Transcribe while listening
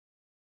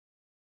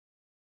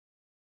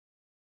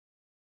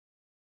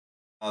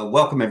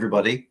Welcome,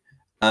 everybody.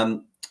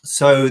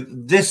 So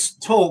this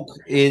talk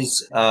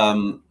is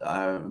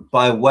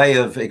by way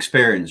of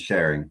experience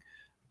sharing.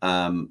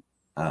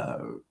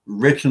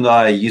 Rich and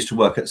I used to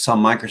work at Sun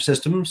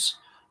Microsystems,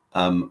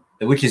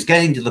 which is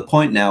getting to the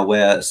point now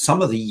where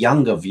some of the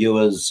younger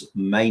viewers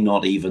may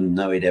not even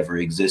know it ever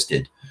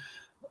existed.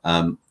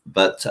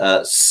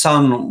 But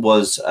Sun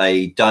was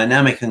a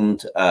dynamic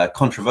and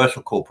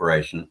controversial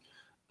corporation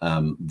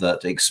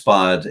that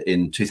expired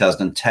in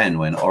 2010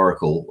 when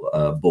Oracle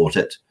bought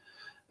it.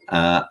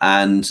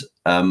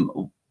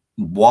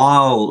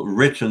 While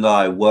Rich and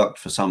I worked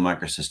for Sun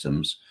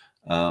Microsystems,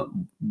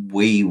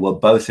 we were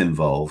both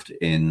involved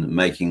in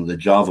making the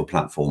Java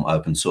platform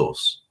open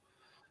source.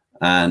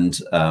 And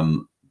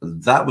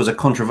that was a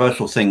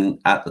controversial thing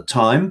at the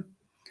time.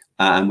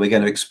 And we're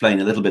going to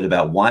explain a little bit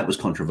about why it was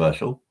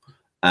controversial.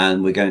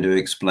 And we're going to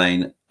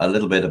explain a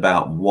little bit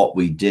about what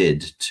we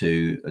did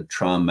to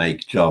try and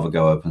make Java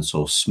go open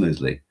source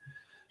smoothly.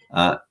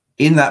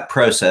 In that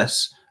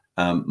process,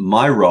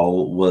 my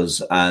role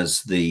was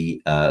as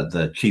the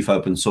chief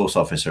open source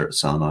officer at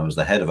Sun. I was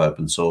the head of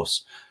open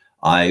source.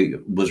 I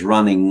was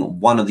running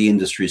one of the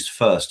industry's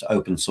first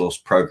open source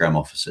program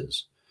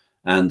offices.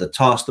 And the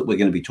task that we're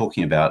going to be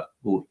talking about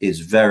is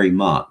very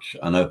much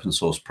an open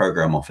source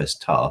program office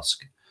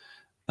task.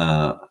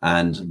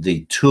 And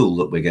the tool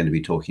that we're going to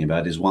be talking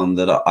about is one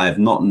that I have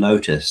not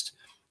noticed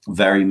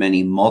very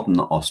many modern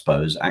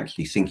OSPOs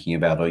actually thinking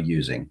about or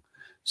using.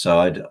 So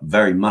I'd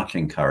very much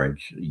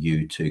encourage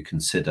you to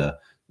consider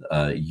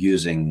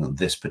using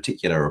this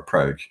particular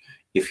approach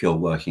if you're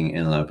working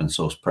in an open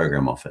source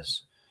program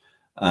office.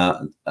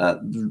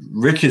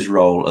 Rich's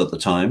role at the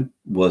time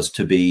was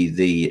to be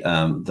the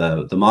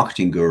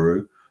marketing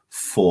guru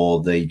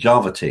for the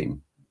Java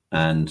team.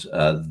 And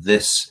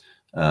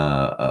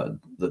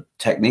the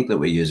technique that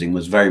we're using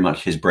was very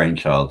much his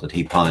brainchild that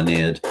he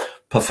pioneered,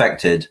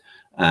 perfected,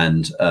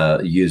 and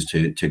used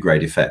to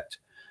great effect.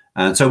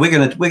 And so we're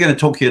going to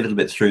talk you a little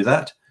bit through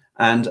that.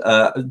 And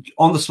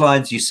on the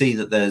slides, you see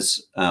that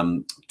there's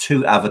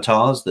two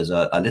avatars. There's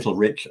a little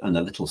Rich and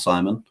a little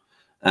Simon,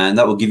 and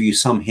that will give you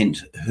some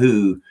hint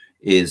who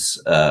is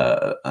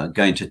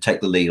going to take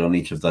the lead on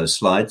each of those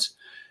slides.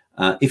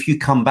 If you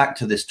come back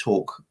to this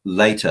talk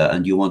later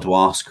and you want to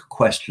ask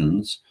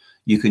questions,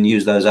 you can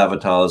use those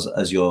avatars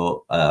as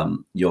your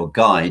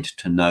guide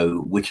to know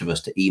which of us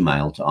to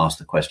email to ask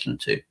the question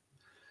to.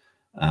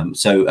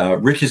 So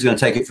Rich is going to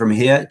take it from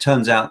here. It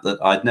turns out that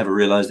I'd never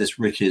realized this.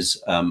 Rich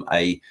is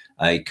a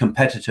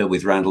competitor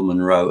with Randall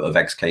Munroe of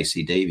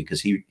XKCD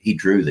because he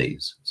drew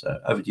these. So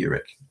over to you,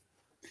 Rich.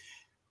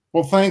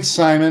 Well, thanks,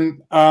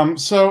 Simon.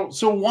 So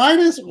why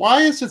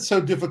is it so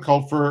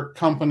difficult for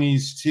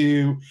companies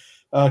to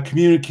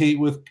communicate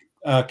with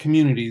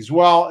communities?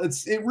 Well,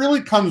 it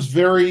really comes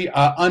very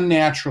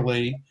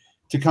unnaturally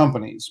to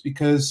companies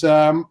because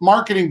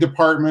marketing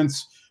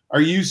departments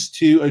are used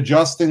to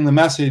adjusting the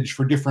message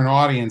for different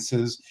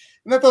audiences,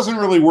 and that doesn't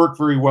really work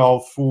very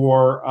well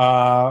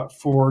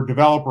for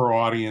developer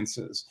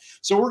audiences.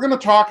 So we're going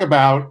to talk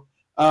about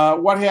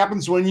what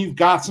happens when you've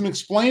got some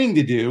explaining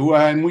to do,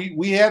 and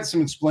we had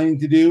some explaining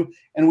to do,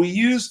 and we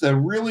used a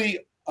really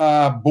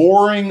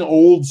boring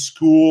old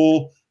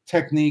school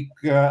technique,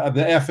 the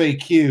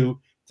FAQ,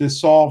 to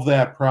solve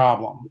that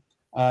problem.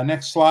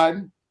 Next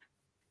slide.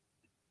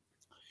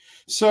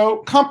 So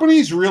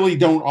companies really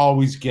don't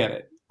always get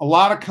it. A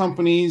lot of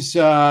companies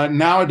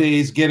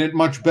nowadays get it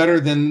much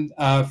better than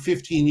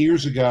 15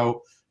 years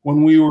ago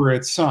when we were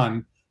at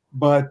Sun.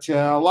 But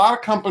a lot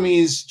of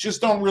companies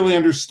just don't really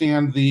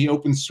understand the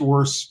open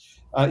source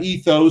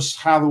ethos,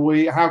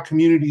 how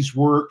communities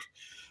work.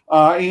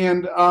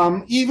 And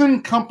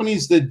even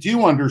companies that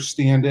do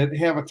understand it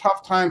have a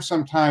tough time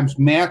sometimes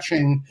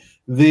matching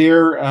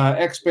their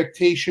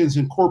expectations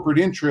and corporate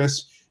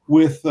interests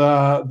with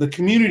the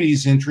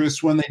community's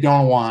interests when they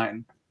don't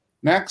align.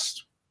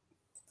 Next.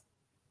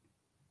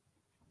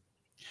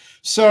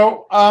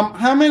 So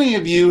how many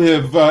of you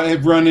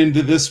have run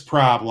into this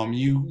problem?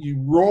 You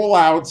roll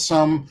out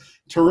some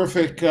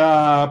terrific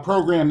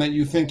program that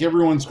you think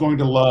everyone's going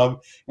to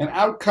love, and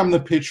out come the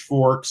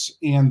pitchforks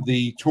and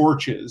the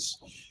torches.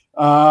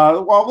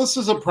 Well, this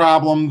is a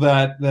problem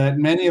that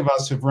many of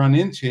us have run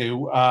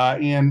into,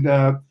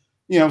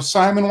 you know,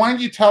 Simon, why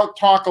don't you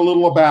talk a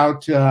little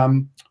about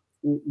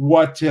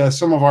what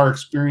some of our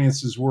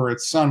experiences were at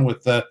Sun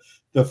with the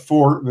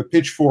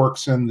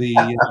pitchforks and the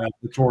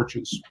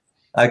torches?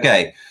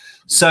 Okay,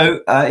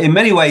 so in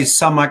many ways,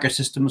 Sun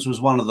Microsystems was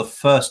one of the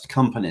first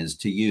companies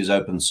to use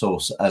open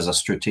source as a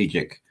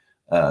strategic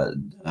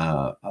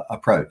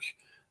approach.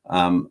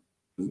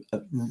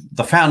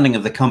 The founding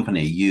of the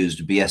company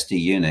used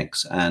BSD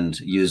Unix and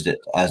used it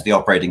as the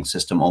operating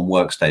system on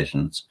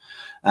workstations.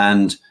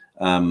 And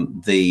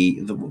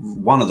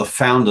one of the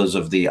founders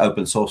of the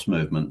open source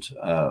movement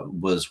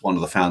was one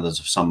of the founders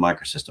of Sun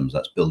Microsystems.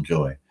 That's Bill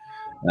Joy.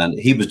 And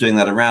he was doing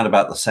that around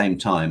about the same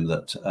time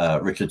that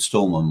Richard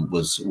Stallman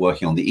was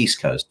working on the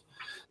East Coast.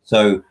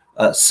 So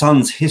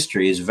Sun's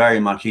history is very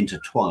much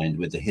intertwined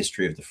with the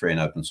history of the free and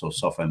open source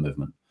software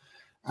movement.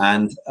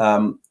 And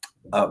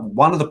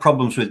one of the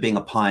problems with being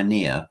a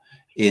pioneer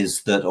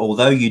is that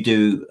although you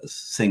do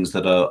things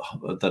that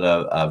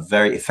are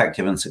very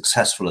effective and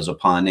successful as a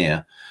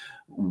pioneer,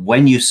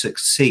 when you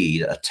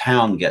succeed, a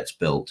town gets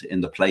built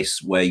in the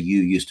place where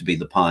you used to be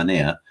the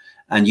pioneer,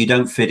 and you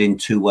don't fit in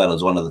too well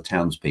as one of the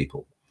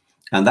townspeople.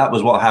 And that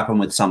was what happened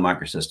with Sun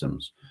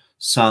Microsystems.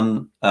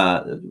 Sun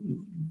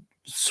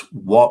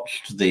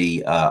watched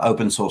the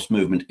open source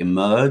movement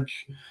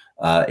emerge.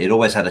 It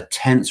always had a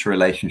tense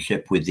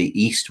relationship with the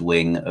East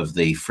wing of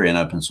the free and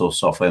open source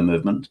software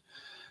movement.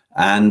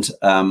 And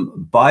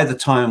by the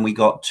time we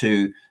got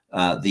to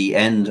the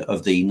end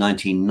of the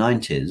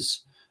 1990s,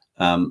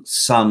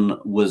 Sun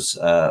was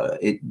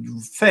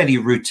fairly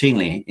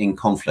routinely in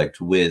conflict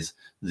with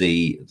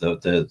the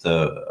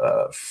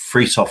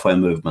free software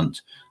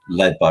movement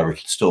led by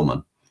Richard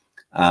Stallman.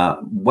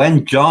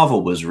 When Java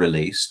was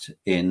released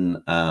in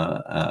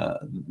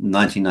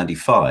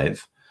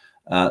 1995,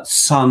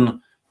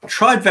 Sun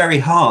tried very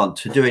hard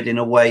to do it in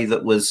a way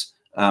that was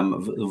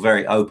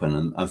very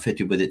open and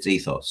fitted with its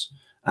ethos.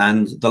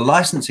 And the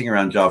licensing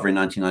around Java in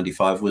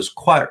 1995 was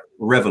quite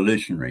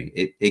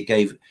revolutionary. It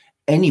gave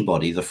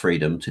anybody the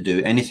freedom to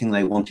do anything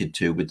they wanted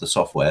to with the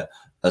software,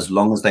 as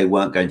long as they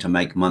weren't going to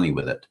make money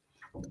with it.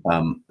 I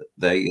don't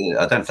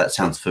know if that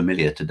sounds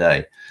familiar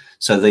today.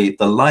 So the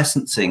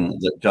licensing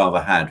that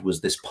Java had was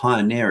this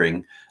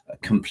pioneering,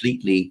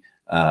 completely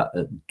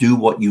do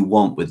what you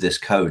want with this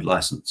code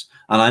license.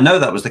 And I know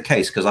that was the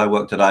case because I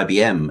worked at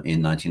IBM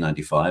in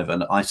 1995,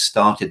 and I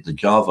started the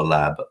Java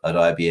lab at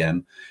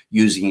IBM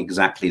using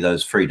exactly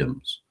those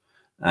freedoms.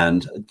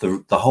 And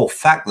the whole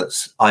fact that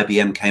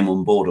IBM came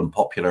on board and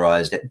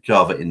popularized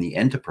Java in the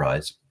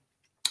enterprise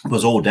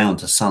was all down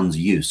to Sun's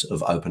use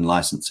of open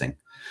licensing.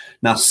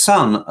 Now,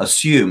 Sun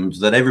assumed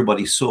that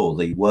everybody saw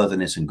the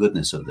worthiness and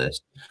goodness of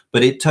this,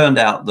 but it turned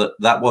out that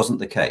that wasn't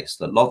the case,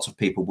 that lots of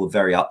people were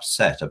very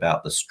upset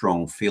about the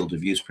strong field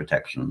of use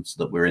protections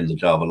that were in the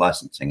Java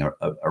licensing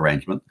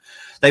arrangement.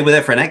 They were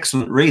there for an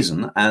excellent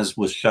reason, as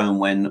was shown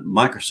when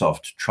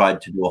Microsoft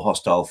tried to do a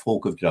hostile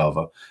fork of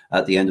Java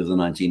at the end of the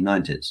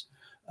 1990s.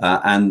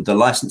 And the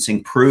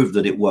licensing proved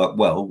that it worked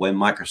well when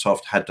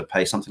Microsoft had to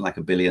pay something like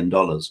 $1 billion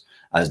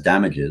as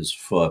damages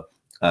for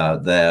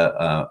their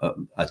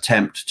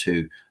attempt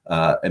to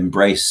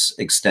embrace,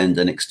 extend,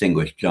 and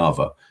extinguish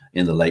Java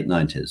in the late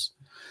 90s.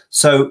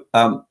 So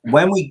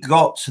when we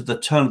got to the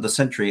turn of the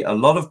century, a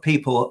lot of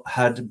people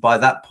had, by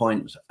that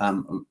point,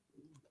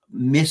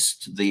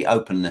 missed the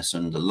openness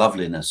and the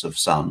loveliness of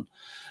Sun,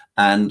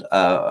 and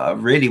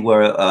really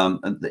were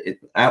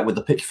out with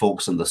the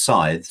pitchforks and the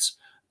scythes,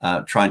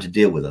 trying to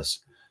deal with us.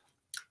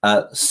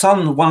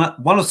 Sun,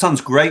 one of Sun's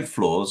great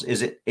flaws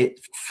is it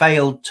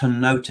failed to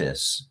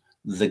notice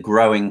the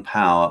growing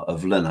power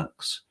of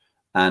Linux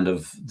and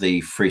of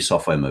the free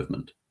software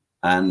movement.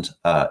 And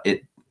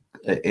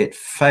it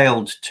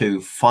failed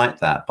to fight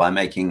that by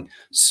making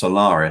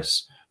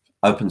Solaris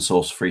open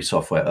source free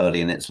software early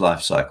in its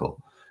life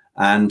cycle.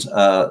 And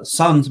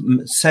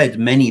Sun said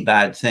many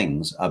bad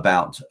things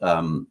about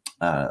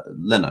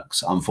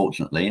Linux,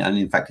 unfortunately. And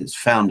in fact, its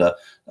founder,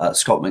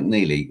 Scott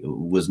McNealy,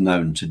 was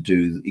known to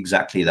do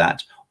exactly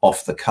that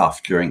off the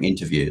cuff during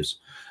interviews.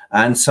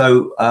 And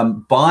so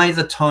by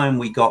the time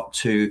we got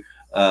to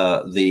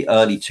the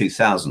early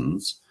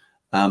 2000s,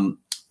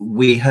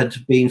 we had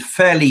been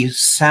fairly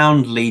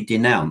soundly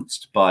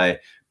denounced by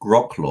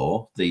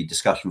Grok the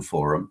discussion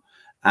forum.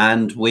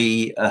 And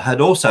we had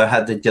also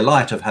had the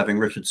delight of having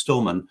Richard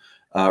Stallman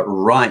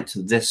write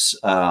this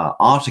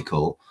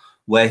article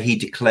where he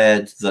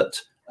declared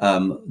that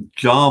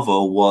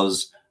Java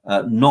was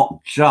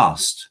not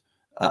just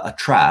a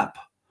trap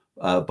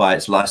by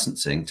its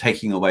licensing,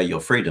 taking away your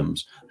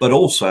freedoms, but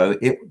also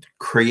it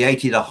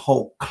created a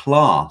whole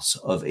class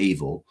of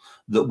evil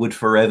that would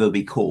forever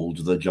be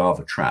called the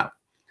Java trap.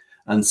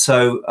 And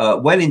so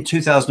when in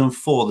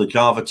 2004, the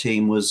Java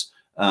team was,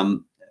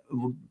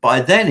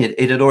 by then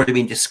it had already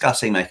been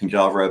discussing making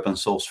Java open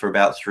source for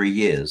about 3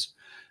 years.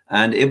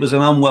 And it was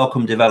an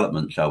unwelcome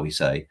development, shall we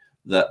say,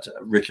 that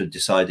Richard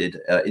decided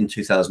in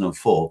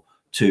 2004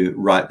 to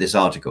write this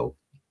article.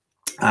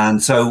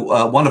 And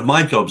so one of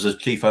my jobs as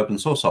Chief Open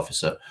Source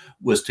Officer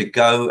was to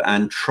go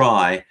and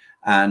try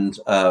and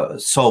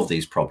solve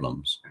these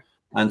problems.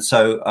 And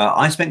so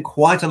I spent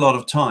quite a lot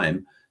of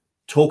time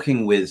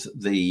talking with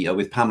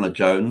Pamela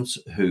Jones,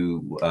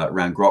 who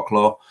ran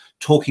Grok,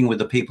 talking with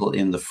the people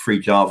in the free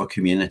Java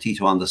community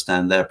to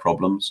understand their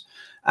problems.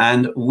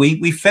 And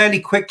we fairly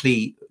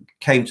quickly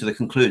came to the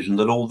conclusion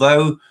that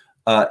although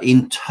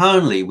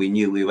internally we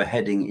knew we were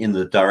heading in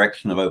the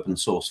direction of open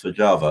source for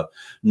Java,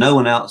 no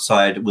one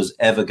outside was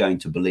ever going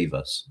to believe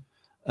us.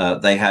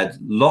 They had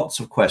lots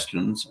of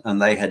questions,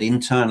 and they had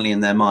internally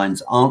in their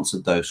minds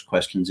answered those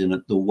questions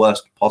in the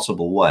worst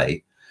possible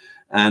way.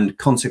 And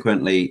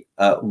consequently,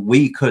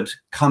 we could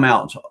come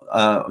out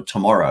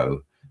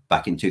tomorrow,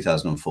 back in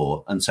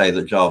 2004, and say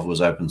that Java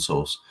was open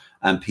source,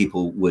 and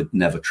people would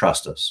never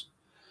trust us.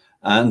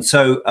 And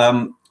so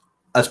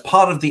as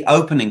part of the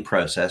opening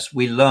process,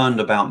 we learned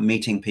about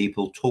meeting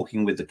people,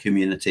 talking with the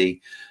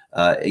community,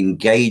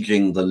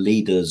 engaging the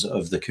leaders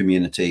of the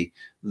community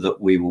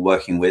that we were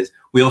working with.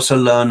 We also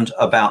learned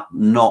about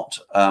not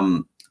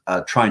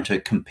trying to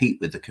compete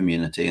with the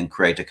community and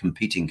create a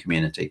competing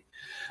community.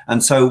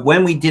 And so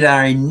when we did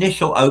our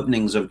initial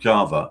openings of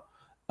Java,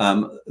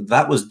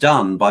 that was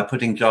done by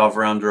putting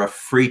Java under a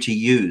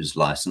free-to-use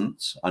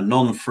license, a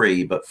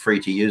non-free but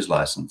free-to-use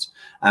license,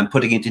 and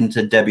putting it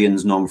into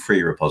Debian's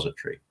non-free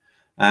repository.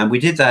 And we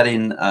did that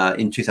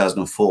in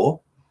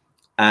 2004.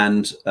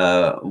 And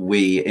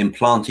we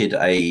implanted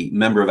a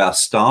member of our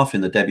staff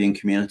in the Debian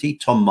community,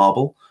 Tom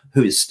Marble,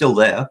 who is still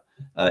there.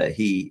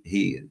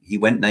 He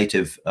went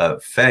native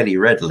fairly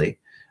readily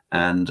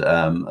and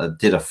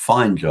did a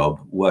fine job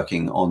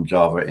working on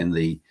Java in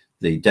the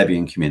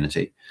Debian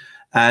community.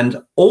 And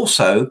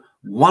also,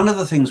 one of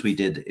the things we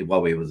did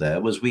while we were there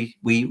was we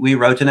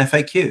wrote an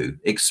FAQ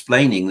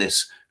explaining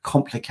this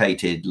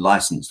complicated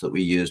license that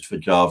we used for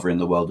Java in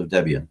the world of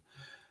Debian.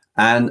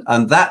 And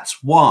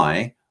that's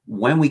why,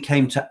 when we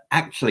came to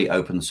actually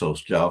open source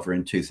Java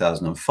in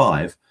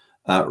 2005,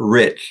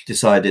 Rich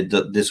decided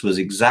that this was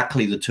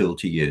exactly the tool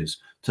to use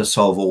to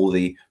solve all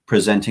the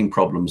presenting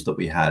problems that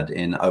we had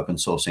in open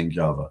sourcing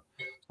Java.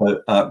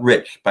 So,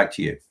 Rich, back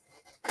to you.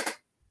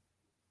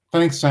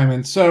 Thanks,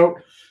 Simon. So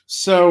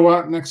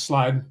next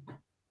slide.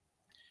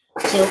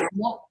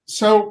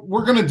 So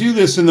we're going to do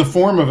this in the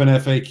form of an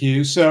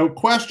FAQ. So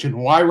question,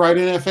 why write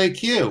an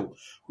FAQ?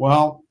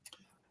 Well,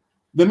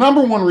 the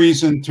number one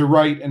reason to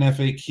write an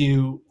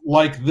FAQ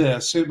like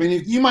this, I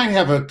mean, you might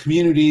have a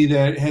community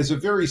that has a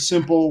very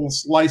simple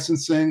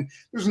licensing.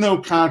 There's no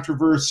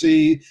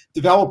controversy.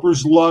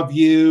 Developers love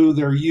you.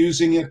 They're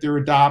using it. They're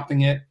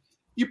adopting it.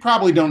 You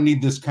probably don't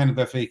need this kind of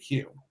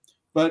FAQ.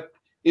 But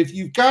if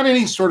you've got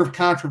any sort of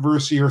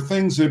controversy or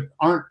things that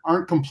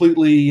aren't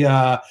completely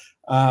the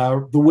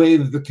way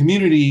that the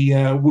community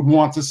would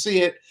want to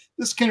see it,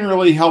 this can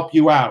really help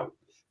you out.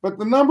 But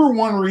the number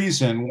one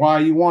reason why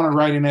you want to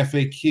write an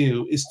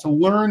FAQ is to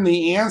learn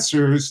the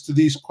answers to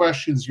these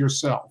questions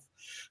yourself.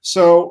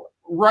 So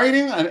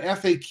writing an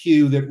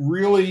FAQ that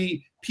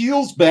really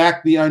peels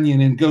back the onion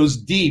and goes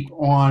deep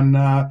on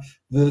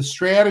the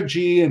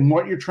strategy and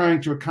what you're trying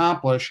to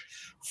accomplish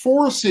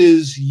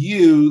forces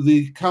you,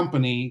 the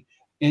company,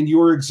 and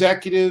your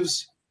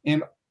executives,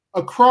 and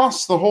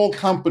across the whole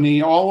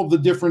company, all of the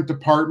different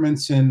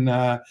departments and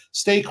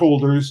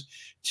stakeholders,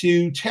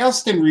 to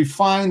test and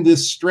refine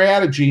this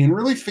strategy and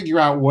really figure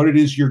out what it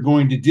is you're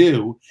going to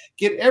do.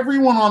 Get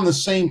everyone on the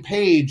same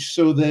page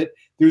so that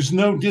there's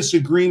no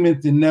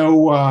disagreement and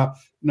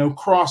no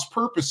cross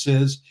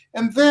purposes.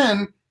 And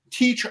then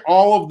teach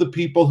all of the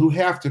people who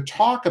have to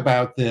talk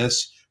about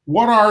this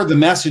what are the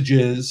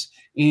messages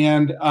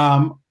and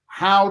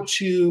how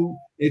to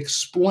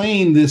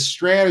explain this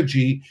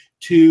strategy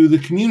to the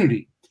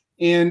community.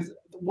 And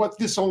what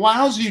this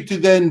allows you to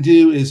then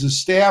do is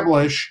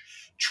establish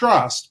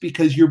trust,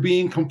 because you're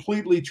being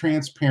completely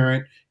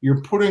transparent.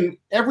 You're putting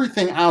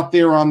everything out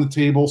there on the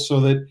table so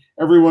that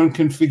everyone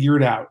can figure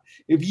it out.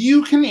 If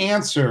you can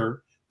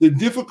answer the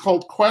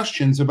difficult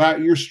questions about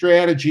your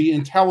strategy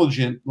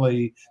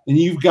intelligently, then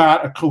you've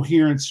got a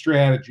coherent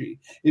strategy.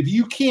 If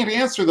you can't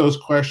answer those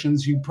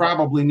questions, you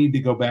probably need to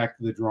go back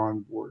to the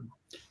drawing board.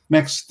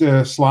 Next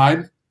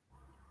slide.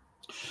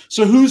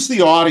 So who's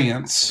the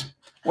audience?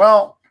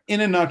 Well,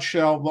 in a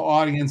nutshell, the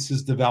audience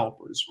is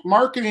developers.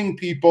 Marketing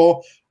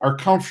people are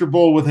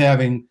comfortable with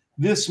having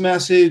this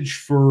message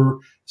for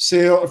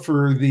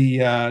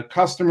the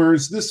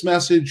customers, this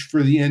message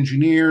for the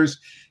engineers,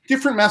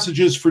 different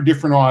messages for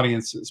different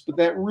audiences, but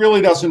that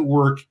really doesn't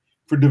work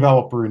for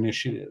developer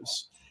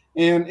initiatives.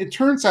 And it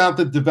turns out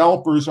that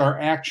developers are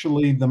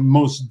actually the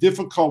most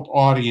difficult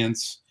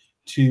audience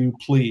to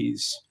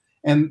please.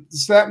 And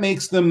that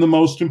makes them the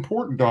most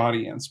important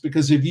audience,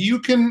 because if you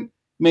can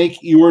make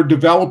your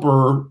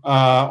developer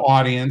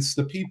audience,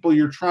 the people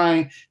you're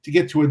trying to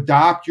get to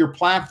adopt your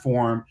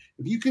platform,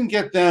 if you can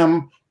get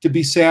them to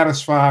be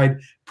satisfied,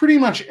 pretty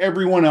much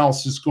everyone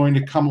else is going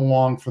to come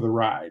along for the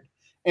ride.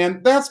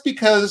 And that's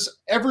because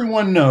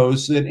everyone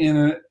knows that in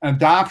an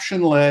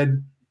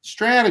adoption-led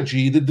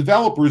strategy, the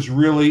developers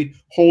really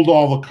hold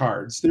all the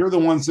cards. They're the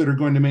ones that are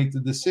going to make the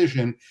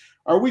decision.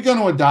 Are we going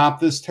to adopt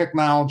this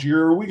technology,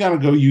 or are we going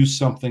to go use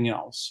something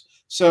else?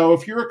 So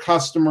if you're a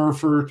customer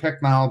for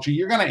technology,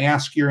 you're going to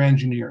ask your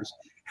engineers,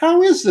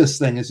 how is this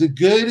thing? Is it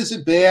good? Is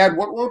it bad?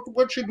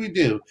 What should we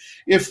do?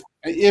 If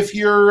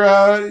you're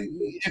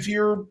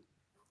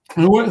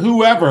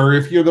whoever,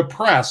 if you're the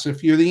press,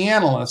 if you're the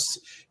analysts,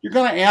 you're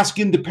going to ask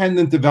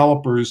independent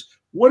developers,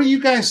 what do you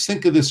guys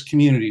think of this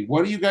community?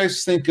 What do you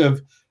guys think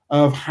of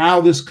how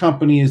this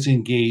company is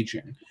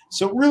engaging?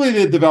 So really,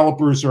 the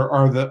developers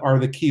are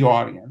the key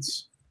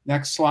audience.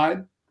 Next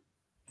slide.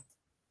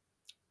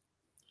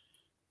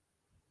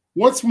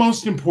 What's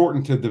most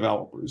important to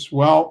developers?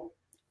 Well,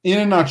 in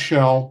a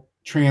nutshell,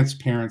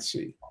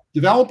 transparency.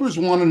 Developers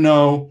want to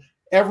know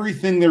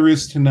everything there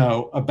is to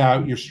know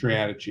about your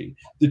strategy.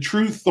 The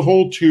truth, the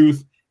whole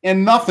truth,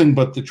 and nothing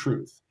but the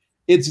truth.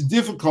 It's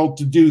difficult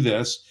to do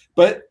this,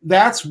 But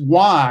that's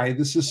why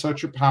this is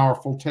such a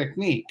powerful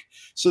technique.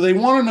 So they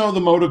want to know the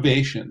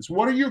motivations.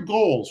 What are your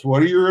goals?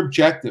 What are your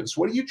objectives?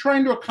 What are you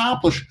trying to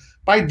accomplish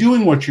by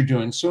doing what you're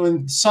doing? So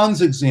in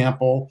Sun's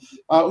example,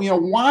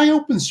 why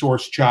open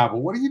source Java?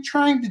 What are you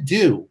trying to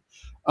do?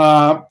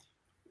 Whether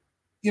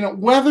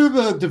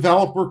the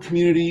developer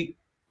community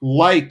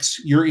likes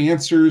your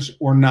answers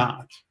or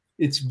not,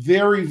 it's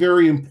very,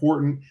 very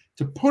important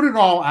to put it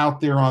all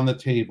out there on the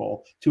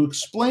table, to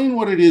explain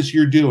what it is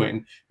you're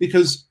doing,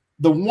 because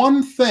the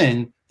one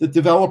thing that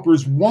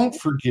developers won't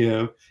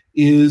forgive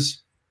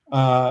is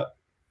lies,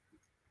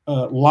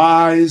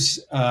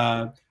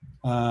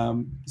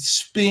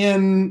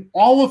 spin,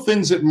 all the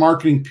things that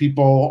marketing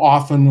people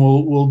often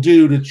will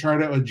do to try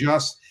to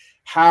adjust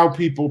how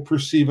people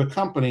perceive a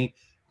company.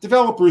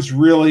 Developers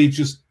really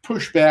just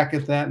push back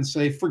at that and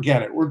say,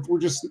 forget it. We're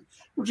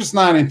just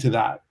not into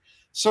that.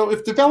 So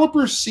if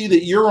developers see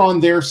that you're on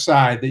their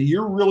side, that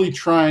you're really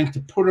trying to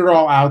put it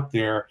all out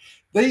there,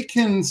 they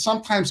can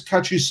sometimes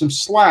cut you some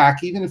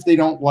slack, even if they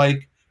don't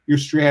like your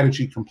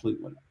strategy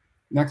completely.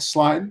 Next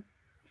slide.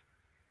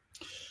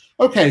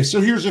 Okay,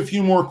 so here's a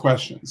few more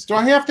questions. Do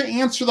I have to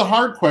answer the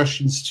hard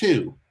questions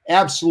too?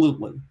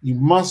 Absolutely. You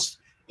must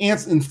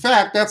answer. In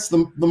fact, that's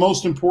the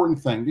most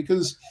important thing,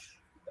 because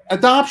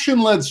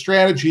adoption-led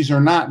strategies are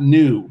not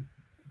new.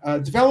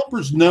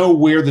 Developers know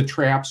where the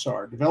traps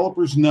are.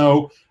 Developers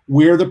know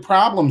where the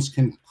problems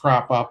can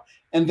crop up,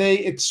 and they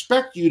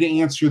expect you to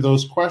answer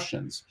those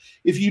questions.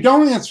 If you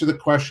don't answer the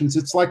questions,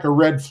 it's like a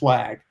red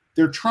flag.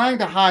 They're trying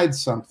to hide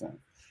something.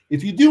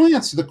 If you do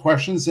answer the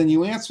questions and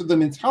you answer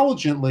them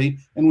intelligently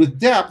and with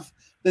depth,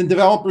 then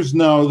developers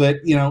know that,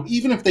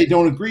 even if they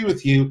don't agree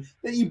with you,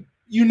 that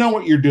you know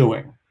what you're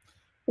doing.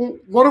 Well,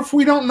 what if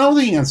we don't know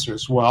the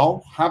answers?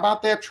 Well, how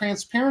about that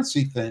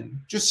transparency thing?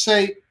 Just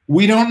say,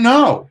 we don't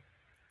know.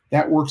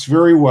 That works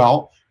very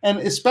well. And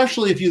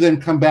especially if you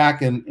then come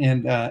back and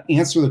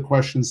answer the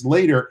questions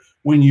later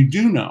when you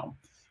do know.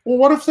 Well,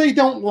 what if they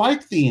don't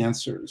like the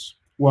answers?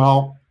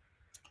 Well,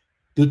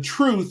 the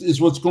truth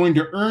is what's going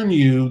to earn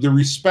you the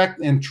respect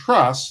and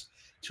trust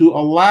to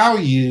allow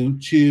you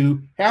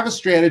to have a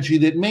strategy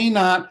that may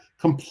not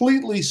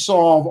completely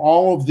solve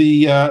all of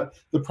the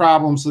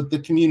problems that the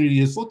community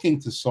is looking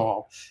to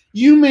solve.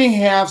 You may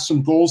have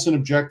some goals and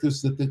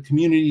objectives that the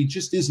community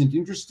just isn't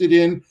interested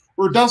in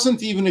or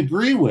doesn't even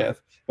agree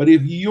with. But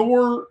if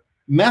your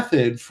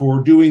method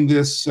for doing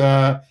this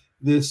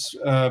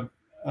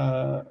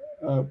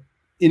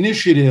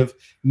initiative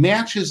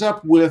matches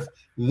up with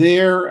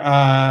their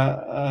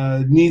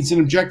needs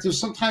and objectives,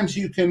 sometimes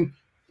you can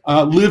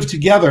live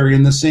together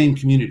in the same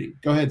community.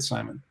 Go ahead,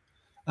 Simon.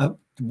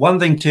 One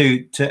thing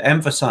to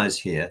emphasize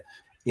here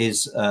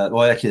is,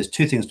 well, actually, there's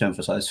two things to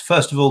emphasize.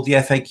 First of all, the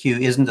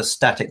FAQ isn't a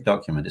static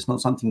document. It's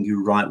not something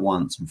you write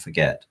once and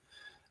forget.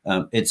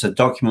 It's a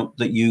document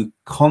that you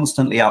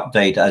constantly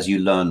update as you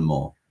learn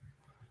more,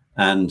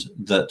 and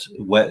that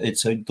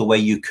it's the way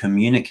you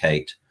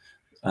communicate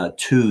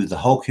to the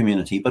whole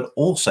community, but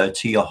also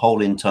to your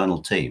whole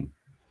internal team.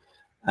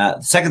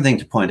 The second thing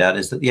to point out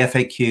is that the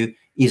FAQ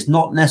is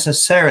not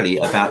necessarily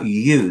about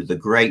you, the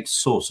great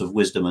source of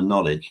wisdom and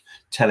knowledge,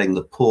 telling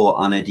the poor,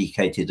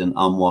 uneducated and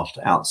unwashed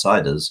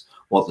outsiders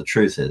what the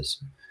truth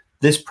is.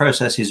 This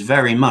process is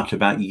very much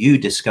about you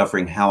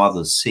discovering how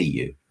others see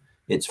you.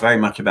 It's very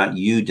much about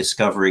you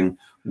discovering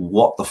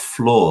what the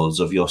flaws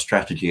of your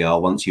strategy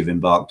are once you've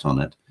embarked on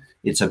it.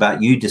 It's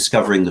about you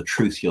discovering the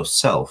truth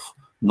yourself,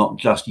 not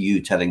just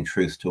you telling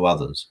truth to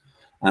others.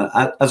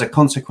 And as a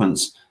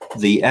consequence,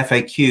 the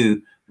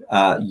FAQ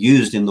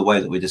used in the way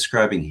that we're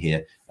describing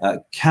here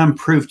can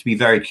prove to be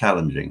very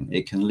challenging.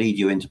 It can lead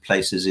you into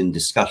places in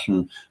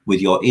discussion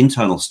with your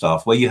internal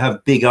staff where you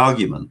have big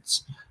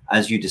arguments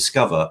as you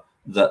discover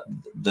that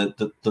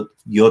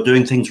you're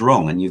doing things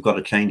wrong and you've got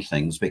to change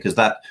things, because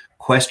that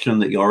question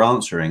that you're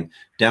answering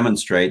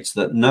demonstrates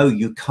that no,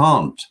 you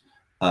can't.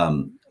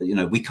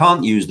 We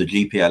can't use the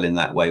GPL in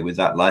that way with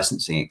that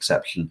licensing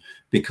exception,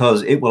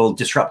 because it will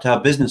disrupt our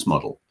business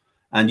model.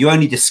 And you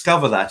only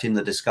discover that in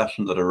the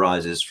discussion that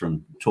arises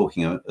from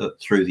talking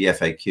through the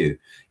FAQ.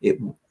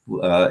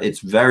 It's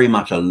very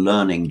much a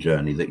learning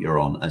journey that you're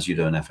on as you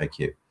do an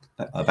FAQ.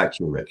 Back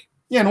to you, Rick.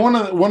 Yeah, and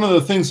one of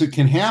the things that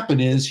can happen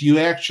is you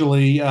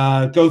actually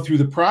go through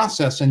the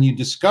process and you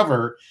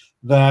discover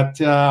that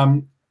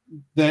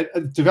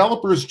that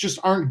developers just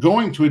aren't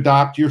going to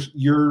adopt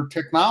your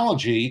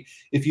technology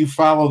if you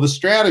follow the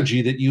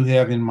strategy that you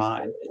have in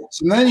mind.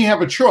 So then you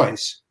have a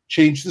choice: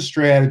 change the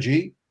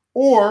strategy,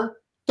 or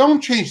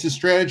don't change the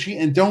strategy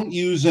and don't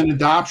use an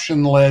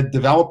adoption-led,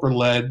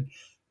 developer-led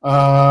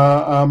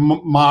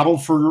model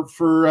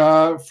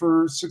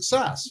for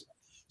success.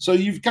 So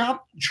you've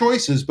got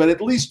choices, but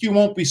at least you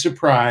won't be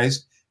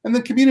surprised, and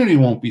the community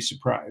won't be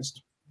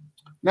surprised.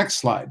 Next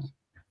slide.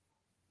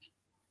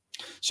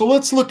 So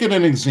let's look at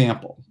an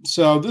example.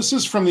 So this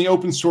is from the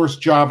open source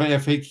Java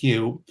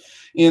FAQ.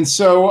 And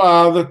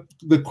so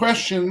the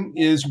question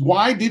is,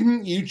 why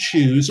didn't you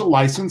choose a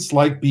license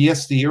like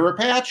BSD or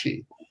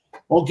Apache?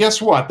 Well,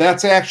 guess what?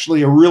 That's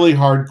actually a really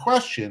hard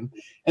question.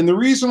 And the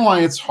reason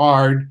why it's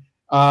hard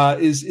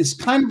is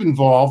kind of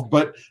involved.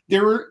 But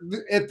there were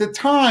at the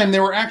time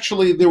there were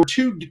actually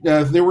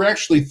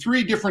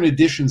three different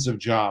editions of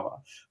Java: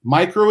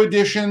 Micro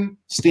Edition,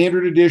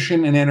 Standard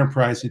Edition, and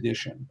Enterprise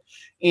Edition.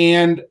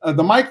 And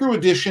the Micro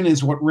Edition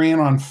is what ran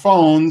on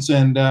phones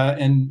and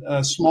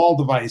small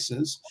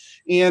devices,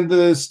 and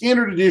the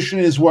Standard Edition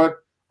is what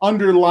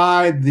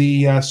underlied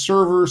the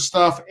server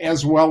stuff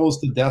as well as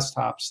the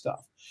desktop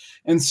stuff.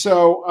 And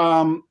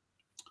so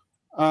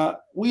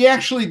we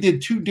actually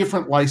did two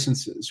different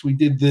licenses. We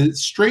did the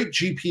straight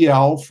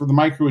GPL for the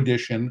Micro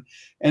Edition,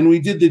 and we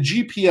did the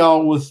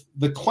GPL with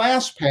the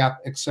class path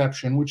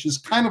exception, which is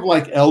kind of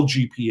like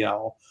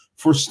LGPL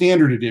for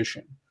Standard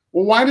Edition.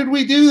 Well, why did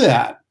we do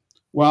that?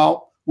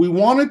 Well, we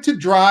wanted to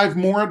drive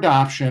more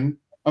adoption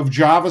of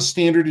Java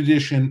Standard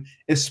Edition,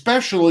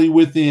 especially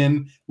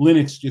within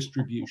Linux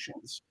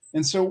distributions.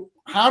 And so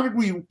how did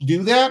we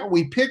do that?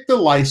 We picked a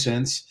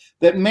license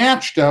that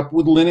matched up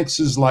with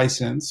Linux's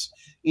license,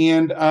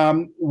 and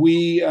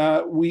we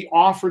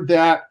offered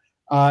that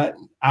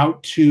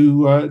out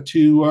to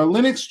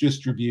Linux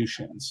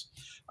distributions.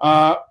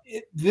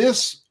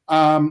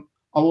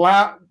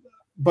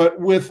 But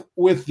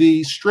with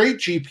the straight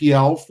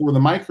GPL for the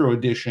Micro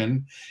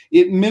Edition,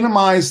 it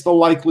minimized the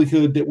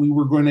likelihood that we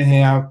were going to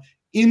have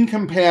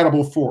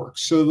incompatible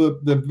forks. So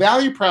the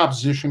value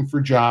proposition for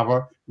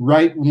Java,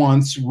 write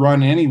once,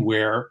 run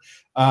anywhere,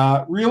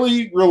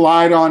 really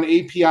relied on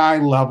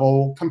API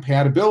level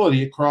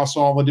compatibility across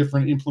all the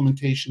different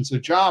implementations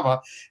of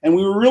Java. And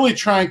we were really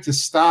trying to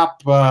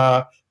stop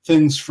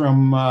things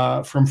from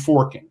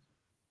forking.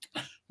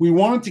 We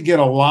wanted to get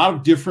a lot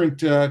of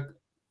different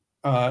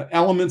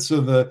elements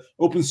of the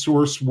open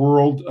source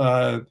world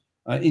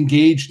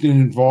engaged and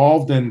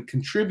involved and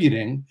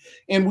contributing.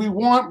 And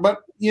but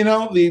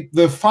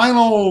the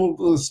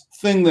final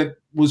thing that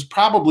was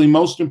probably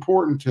most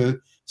important to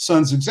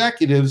Sun's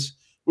executives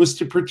was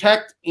to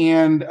protect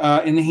and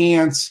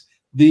enhance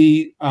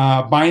the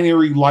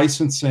binary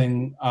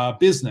licensing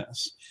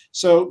business.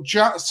 So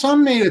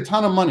Sun made a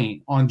ton of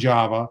money on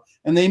Java,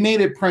 and they made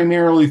it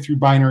primarily through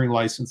binary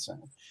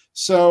licensing.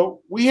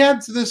 So we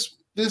had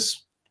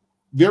this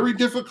very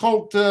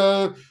difficult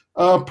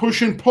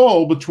push and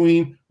pull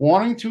between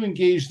wanting to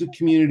engage the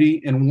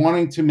community and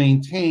wanting to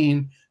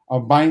maintain a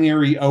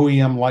binary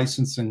OEM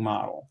licensing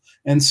model.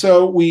 And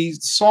so we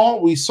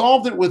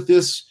solved it with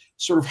this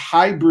sort of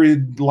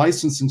hybrid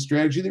licensing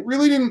strategy that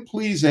really didn't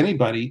please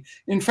anybody.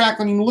 In fact,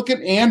 I mean, look at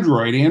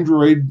Android.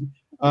 Android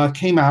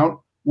came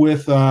out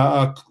with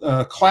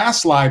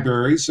class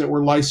libraries that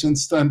were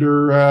licensed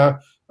under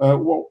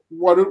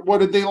what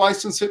did they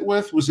license it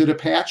with? Was it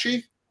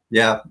Apache?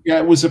 Yeah,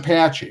 it was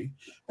Apache,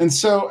 and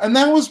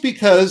that was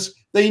because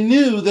they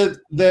knew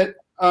that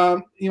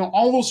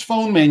all those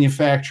phone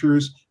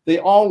manufacturers, they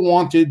all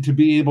wanted to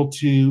be able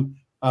to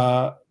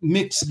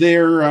mix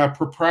their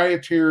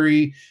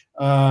proprietary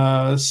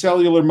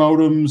cellular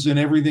modems and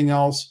everything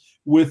else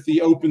with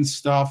the open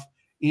stuff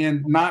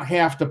and not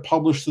have to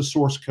publish the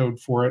source code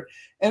for it.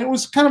 And it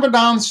was kind of a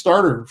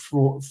non-starter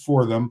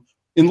for them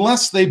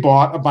unless they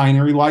bought a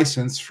binary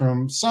license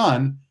from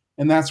Sun,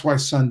 and that's why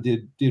Sun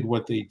did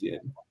what they did.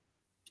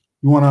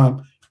 You want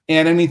to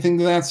add anything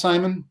to that,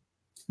 Simon?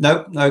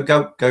 No,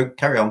 go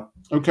carry on.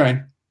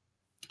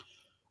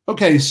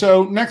 Okay,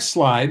 so next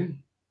slide.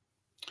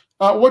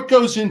 What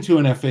goes into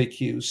an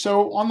FAQ?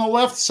 So on the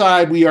left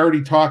side, we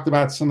already talked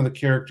about some of the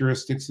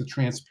characteristics, the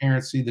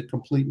transparency, the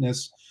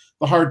completeness,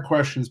 the hard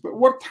questions, but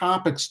what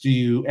topics do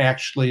you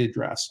actually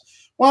address?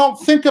 Well,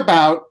 think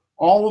about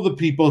all of the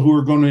people who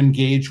are going to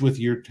engage with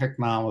your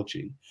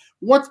technology.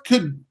 What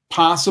could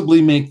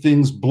possibly make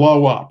things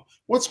blow up?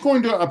 What's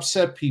going to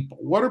upset people?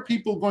 What are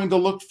people going to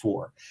look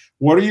for?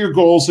 What are your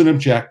goals and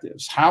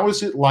objectives? How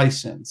is it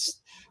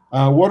licensed?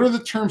 What are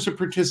the terms of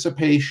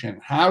participation?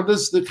 How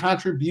does the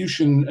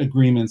contribution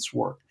agreements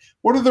work?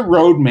 What are the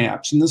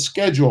roadmaps and the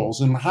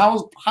schedules, and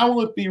how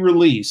will it be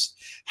released?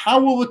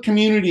 How will the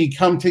community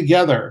come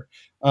together?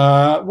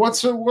 How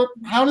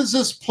does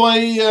this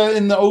play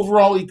in the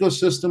overall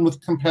ecosystem with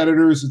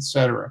competitors, et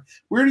cetera?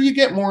 Where do you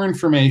get more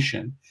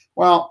information?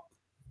 Well,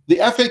 the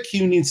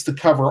FAQ needs to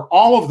cover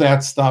all of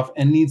that stuff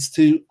and needs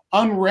to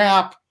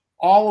unwrap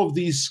all of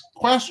these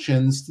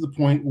questions to the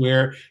point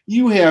where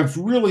you have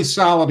really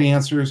solid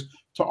answers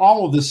to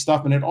all of this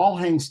stuff, and it all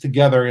hangs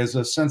together as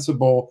a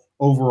sensible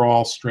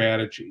overall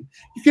strategy.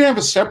 You can have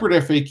a separate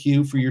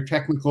FAQ for your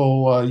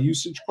technical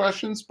usage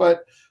questions,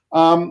 but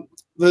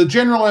the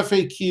general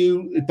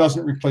FAQ, it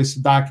doesn't replace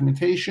the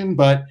documentation,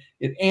 but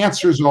it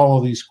answers all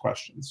of these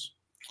questions.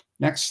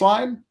 Next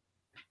slide.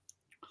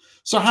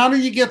 So how do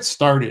you get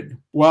started?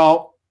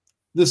 Well,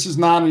 this is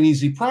not an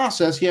easy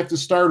process. You have to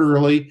start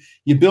early.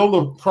 You build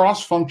a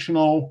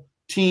cross-functional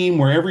team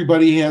where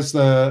everybody has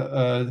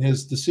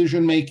has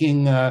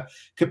decision-making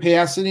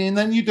capacity, and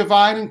then you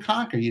divide and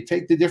conquer. You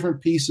take the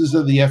different pieces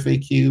of the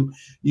FAQ,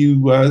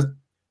 you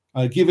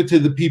give it to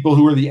the people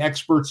who are the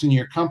experts in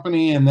your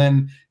company, and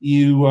then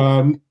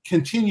you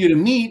continue to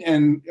meet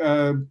and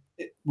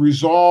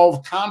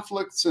resolve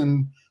conflicts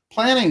and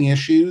planning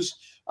issues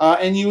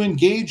and you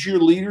engage your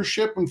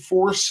leadership and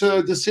force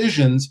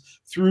decisions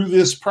through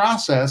this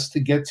process to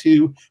get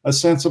to a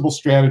sensible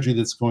strategy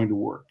that's going to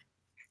work.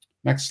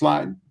 Next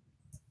slide.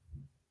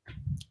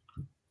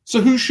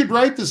 So who should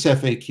write this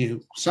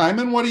FAQ?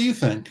 Simon, what do you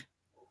think?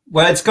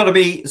 Well, it's got to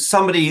be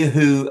somebody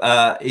who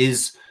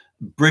is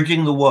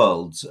bridging the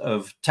worlds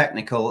of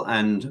technical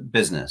and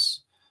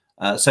business.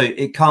 So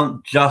it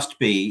can't just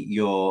be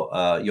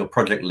your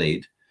project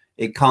lead.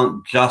 It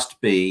can't just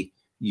be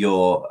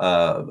your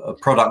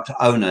product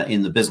owner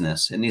in the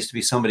business. It needs to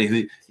be somebody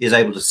who is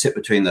able to sit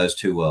between those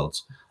two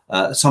worlds.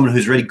 Someone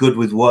who's really good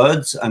with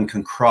words and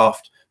can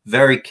craft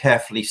very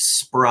carefully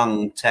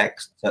sprung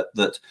text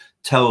that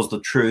tells the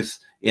truth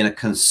in a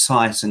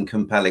concise and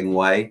compelling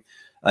way.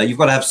 You've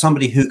got to have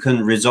somebody who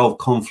can resolve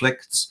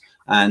conflicts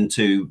and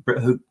to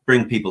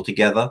bring people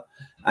together.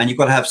 And you've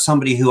got to have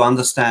somebody who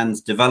understands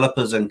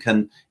developers and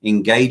can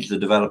engage the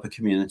developer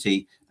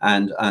community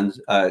and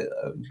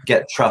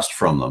get trust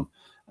from them.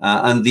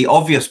 And the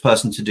obvious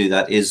person to do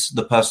that is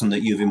the person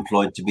that you've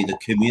employed to be the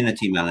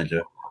community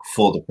manager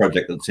for the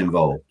project that's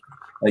involved.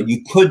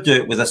 You could do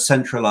it with a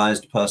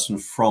centralized person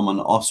from an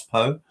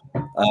OSPO.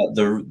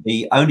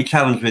 The only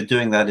challenge with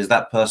doing that is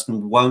that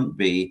person won't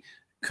be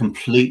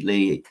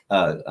completely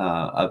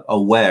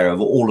aware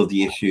of all of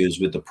the issues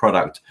with the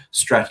product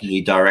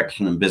strategy,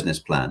 direction, and business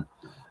plan.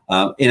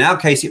 In our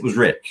case, it was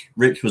Rich.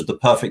 Rich was the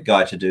perfect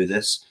guy to do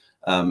this.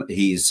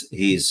 He's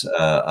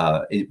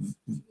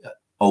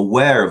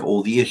aware of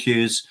all the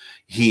issues.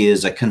 He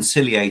is a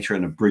conciliator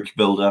and a bridge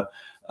builder.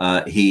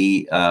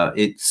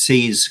 It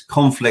sees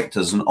conflict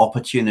as an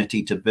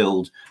opportunity to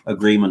build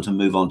agreement and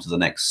move on to the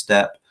next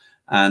step.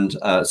 And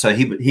so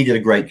he did a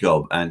great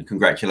job, and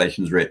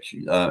congratulations, Rich.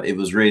 It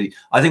was really,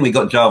 I think we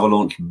got Java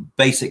launched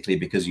basically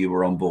because you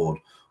were on board,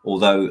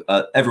 although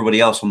everybody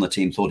else on the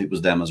team thought it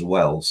was them as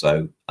well.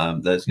 So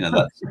there's, you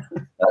know,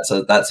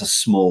 that's a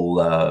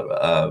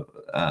small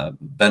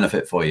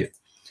benefit for you.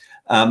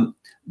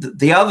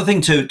 The other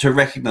thing to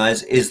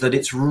recognize is that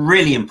it's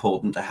really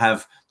important to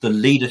have the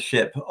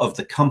leadership of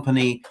the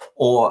company,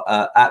 or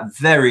at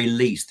very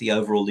least the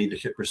overall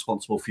leadership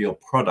responsible for your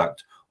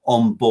product,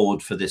 on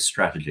board for this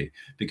strategy,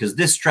 because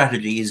this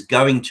strategy is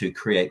going to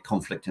create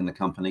conflict in the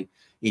company.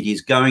 It is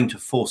going to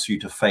force you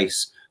to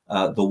face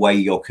the way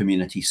your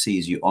community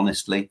sees you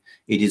honestly.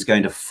 It is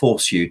going to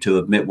force you to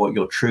admit what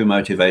your true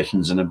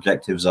motivations and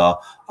objectives are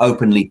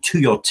openly to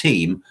your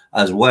team,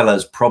 as well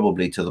as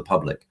probably to the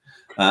public.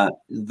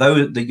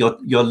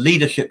 Your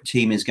leadership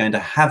team is going to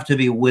have to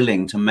be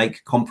willing to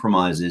make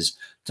compromises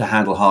to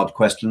handle hard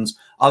questions.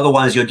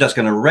 Otherwise, you're just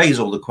going to raise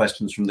all the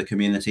questions from the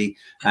community,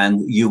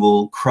 and you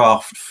will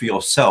craft for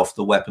yourself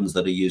the weapons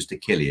that are used to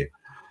kill you.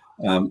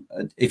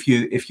 If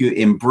you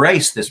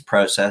embrace this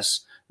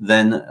process,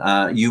 then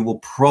you will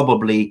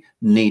probably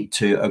need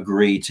to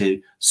agree to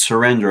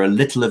surrender a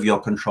little of your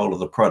control of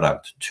the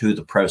product to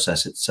the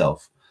process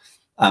itself.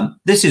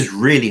 This is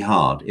really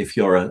hard. If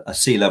you're a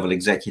C-level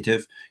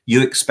executive,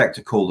 you expect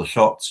to call the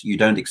shots. You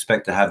don't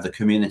expect to have the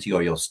community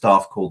or your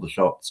staff call the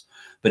shots.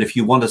 But if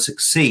you want to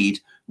succeed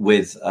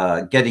with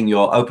getting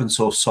your open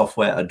source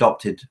software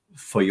adopted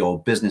for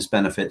your business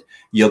benefit,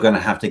 you're going to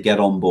have to get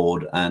on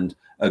board and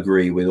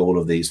agree with all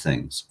of these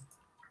things.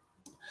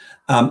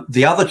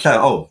 The other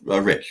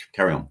Rich,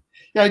 carry on.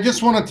 Yeah, I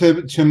just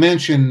wanted to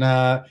mention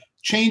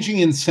changing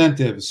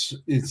incentives.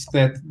 It's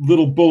that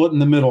little bullet in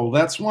the middle.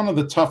 That's one of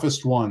the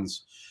toughest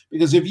ones,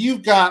 because if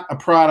you've got a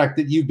product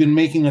that you've been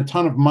making a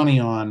ton of money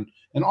on,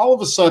 and all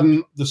of a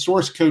sudden the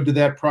source code to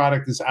that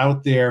product is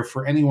out there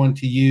for anyone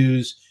to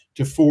use,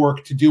 to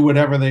fork, to do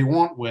whatever they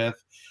want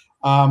with,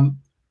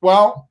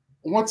 well,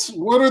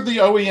 what are the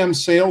OEM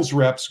sales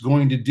reps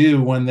going to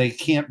do when they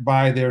can't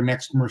buy their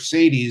next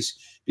Mercedes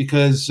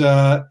because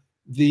the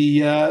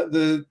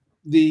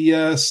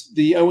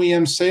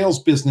OEM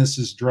sales business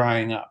is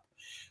drying up?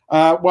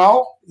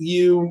 Well,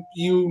 you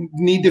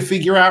need to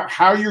figure out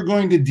how you're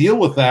going to deal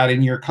with that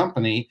in your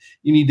company.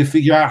 You need to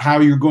figure out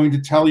how you're going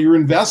to tell your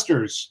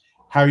investors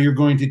how you're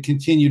going to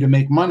continue to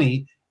make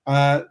money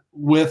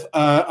with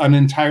an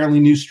entirely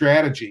new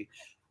strategy.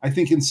 I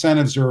think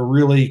incentives are a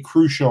really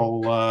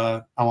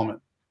crucial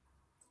element.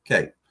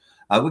 Okay.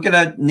 We're going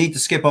to need to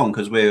skip on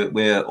because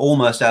we're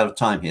almost out of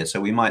time here,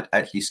 so we might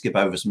actually skip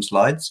over some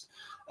slides.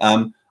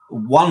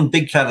 One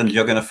big challenge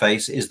you're going to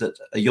face is that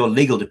your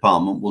legal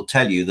department will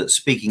tell you that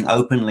speaking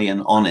openly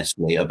and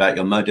honestly about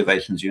your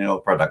motivations in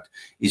your product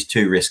is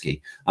too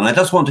risky. And I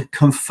just want to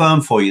confirm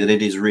for you that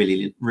it is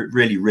really,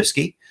 really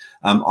risky.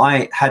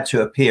 I had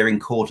to appear in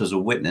court as a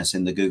witness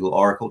in the Google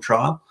Oracle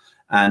trial,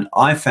 and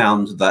I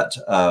found that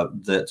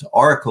that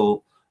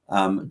Oracle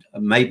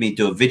made me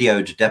do a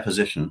videoed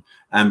deposition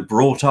and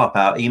brought up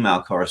our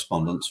email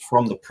correspondence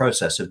from the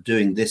process of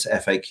doing this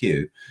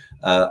FAQ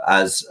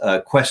as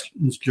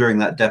questions during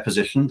that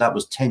deposition. That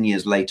was 10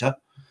 years later.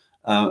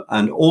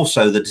 And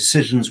also the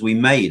decisions we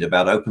made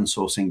about open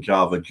sourcing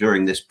Java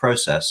during this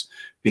process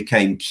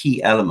became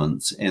key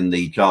elements in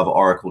the Java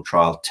Oracle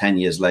trial 10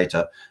 years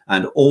later.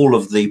 And all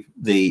of the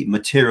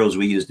materials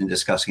we used in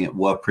discussing it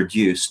were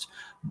produced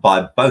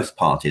by both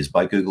parties,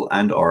 by Google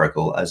and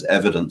Oracle, as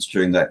evidence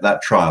during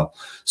that trial.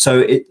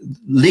 So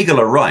legal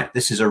are right.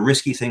 This is a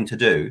risky thing to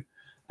do.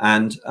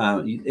 And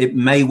it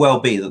may well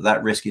be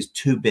that risk is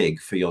too big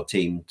for your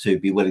team to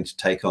be willing to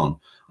take on.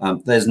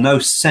 There's no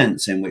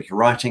sense in which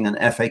writing an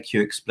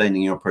FAQ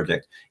explaining your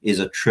project is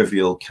a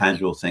trivial,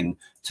 casual thing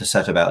to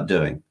set about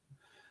doing.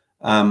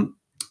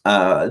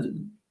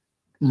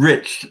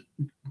 Rich,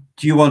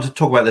 do you want to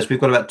talk about this? We've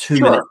got about 2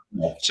 minutes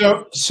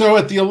left. So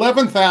at the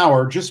 11th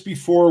hour, just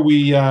before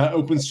we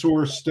open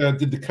sourced,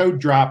 did the code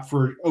drop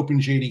for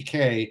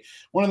OpenJDK,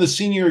 one of the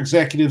senior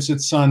executives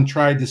at Sun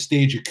tried to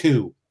stage a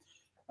coup.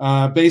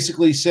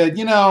 Basically said,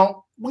 you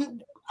know,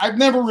 I've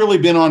never really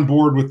been on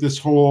board with this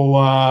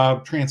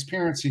whole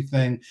transparency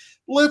thing.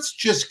 Let's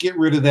just get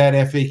rid of that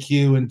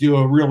FAQ and do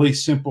a really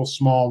simple,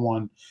 small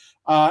one.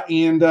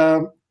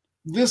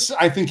 This,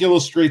 I think,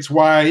 illustrates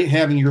why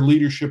having your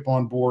leadership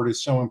on board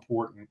is so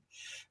important.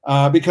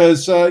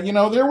 Because, you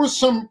know, there was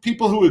some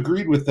people who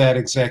agreed with that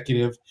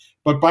executive,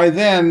 but by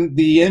then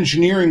the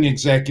engineering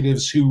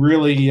executives who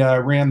really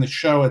ran the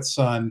show at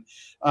Sun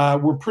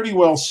were pretty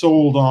well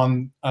sold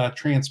on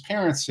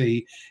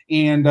transparency,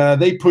 and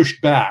they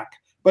pushed back.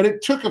 But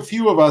it took a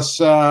few of us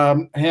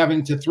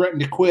having to threaten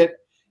to quit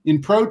in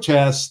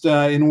protest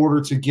in order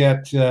to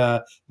get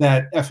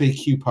that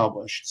FAQ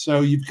published.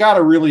 So you've got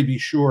to really be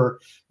sure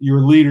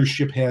your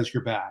leadership has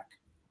your back.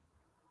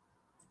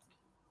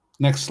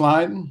 Next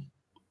slide.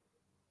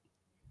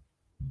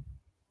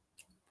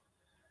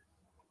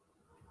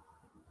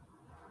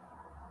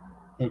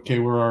 Okay,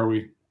 where are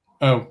we?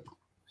 Oh.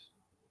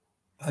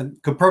 I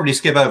could probably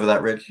skip over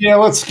that, Rich. Yeah,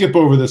 let's skip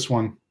over this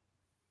one.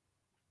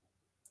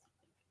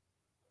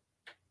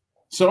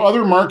 So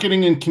other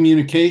marketing and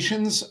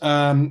communications.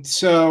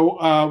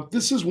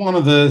 This is one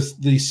of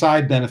the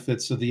side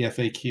benefits of the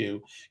FAQ.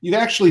 You've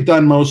actually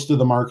done most of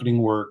the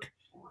marketing work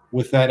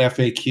with that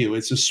FAQ.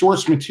 It's a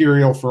source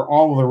material for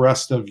all of the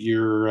rest of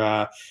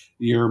your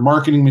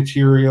marketing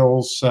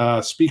materials,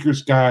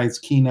 speakers guides,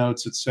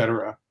 keynotes,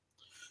 etc.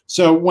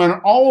 So when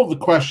all of the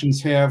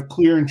questions have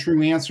clear and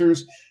true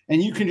answers,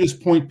 and you can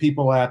just point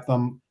people at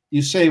them,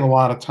 you save a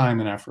lot of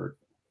time and effort.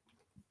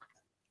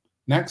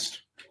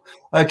 Next.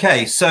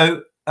 Okay,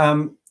 so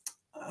oh,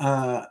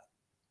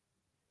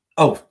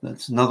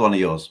 that's another one of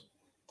yours.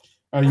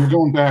 You're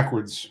going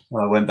backwards.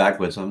 Well, I went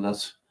backwards.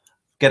 That's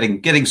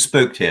getting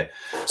spooked here.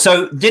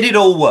 So did it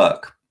all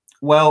work?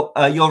 Well,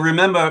 you'll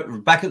remember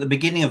back at the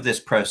beginning of this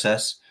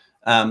process,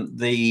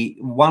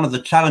 one of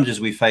the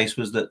challenges we faced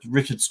was that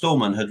Richard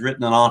Stallman had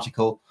written an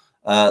article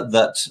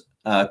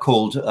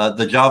called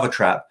The Java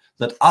Trap,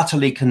 that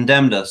utterly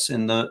condemned us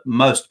in the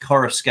most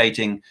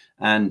coruscating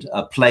and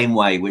plain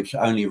way, which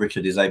only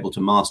Richard is able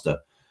to master.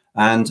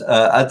 And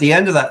at the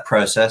end of that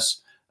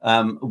process,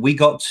 we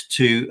got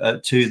to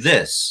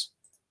this.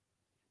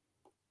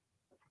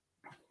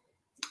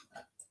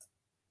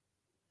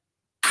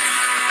 The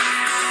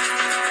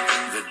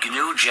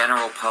GNU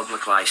General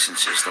Public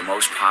License is the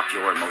most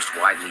popular and most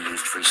widely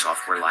used free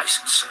software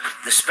license.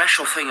 The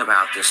special thing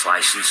about this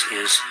license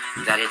is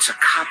that it's a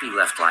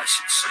copyleft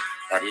license.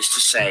 That is to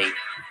say,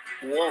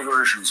 all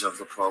versions of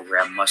the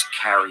program must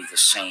carry the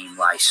same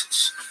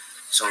license.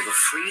 So the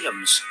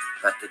freedoms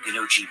that the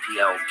GNU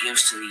GPL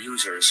gives to the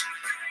users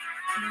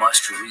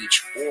must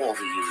reach all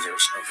the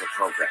users of the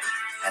program.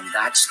 And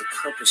that's the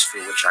purpose for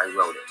which I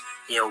wrote it.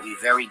 It'll be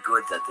very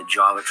good that the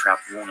Java trap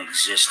won't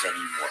exist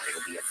anymore.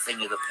 It'll be a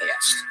thing of the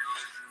past.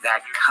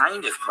 That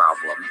kind of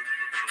problem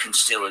can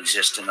still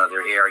exist in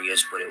other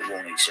areas, but it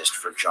won't exist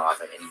for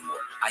Java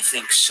anymore. I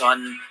think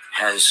Sun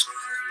has,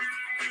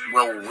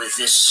 well, with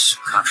this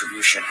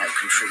contribution, have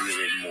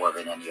contributed more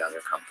than any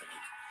other company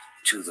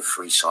to the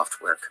free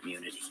software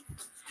community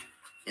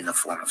in the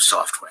form of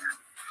software.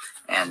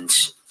 And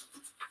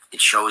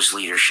it shows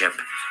leadership.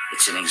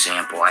 It's an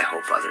example I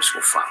hope others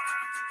will follow.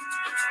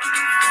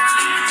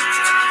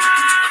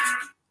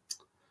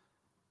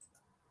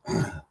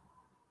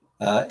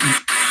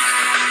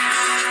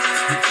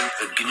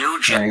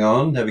 Hang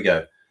on, there we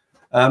go.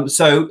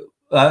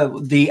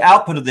 The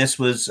output of this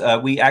was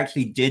we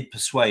actually did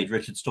persuade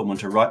Richard Stallman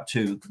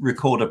to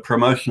record a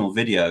promotional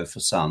video for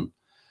Sun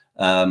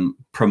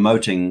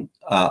promoting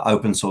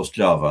open source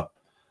Java,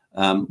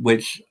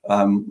 which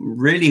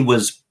really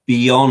was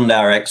beyond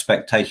our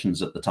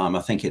expectations at the time.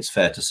 I think it's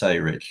fair to say,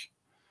 Rich.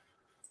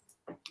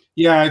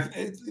 Yeah,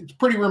 it's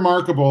pretty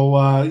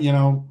remarkable. You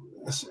know,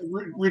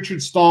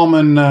 Richard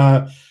Stallman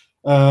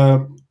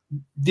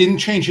didn't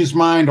change his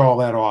mind all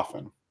that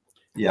often.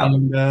 Yeah,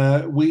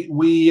 and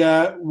we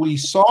got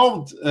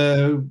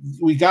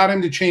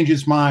him to change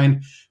his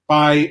mind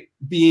by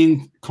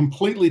being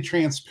completely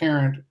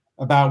transparent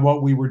about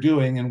what we were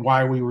doing and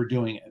why we were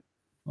doing it.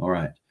 All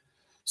right.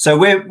 So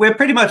we're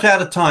pretty much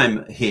out of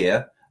time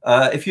here.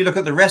 If you look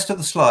at the rest of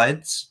the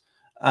slides,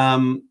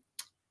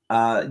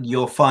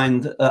 you'll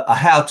find a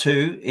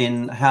how-to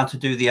in how to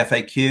do the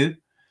FAQ.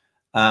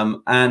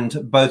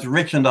 And both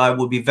Rich and I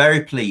will be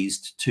very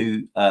pleased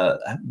to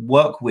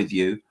work with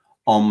you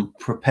on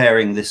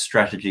preparing this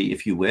strategy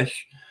if you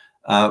wish.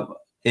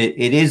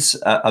 it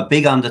is a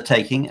big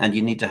undertaking, and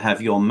you need to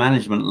have your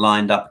management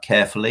lined up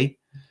carefully,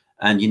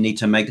 and you need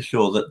to make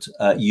sure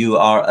that you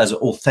are as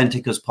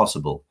authentic as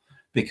possible,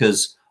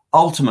 because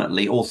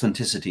ultimately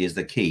authenticity is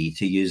the key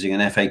to using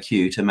an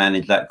FAQ to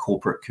manage that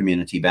corporate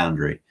community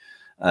boundary.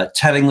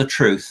 Telling the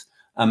truth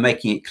and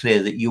making it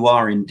clear that you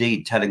are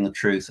indeed telling the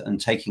truth and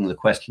taking the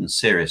questions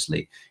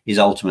seriously is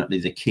ultimately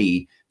the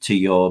key to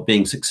your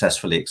being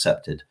successfully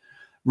accepted.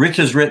 Rich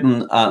has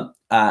written,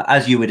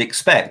 as you would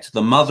expect,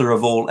 the mother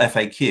of all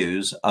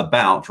FAQs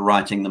about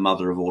writing the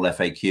mother of all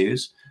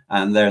FAQs.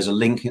 And there's a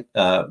link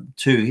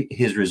to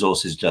his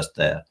resources just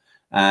there.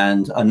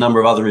 And a number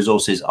of other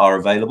resources are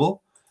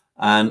available.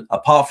 And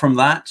apart from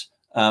that,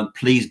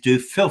 please do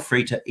feel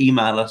free to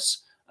email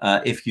us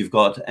if you've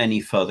got any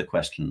further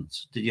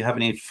questions. Did you have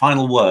any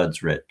final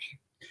words, Rich?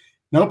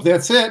 Nope,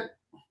 that's it.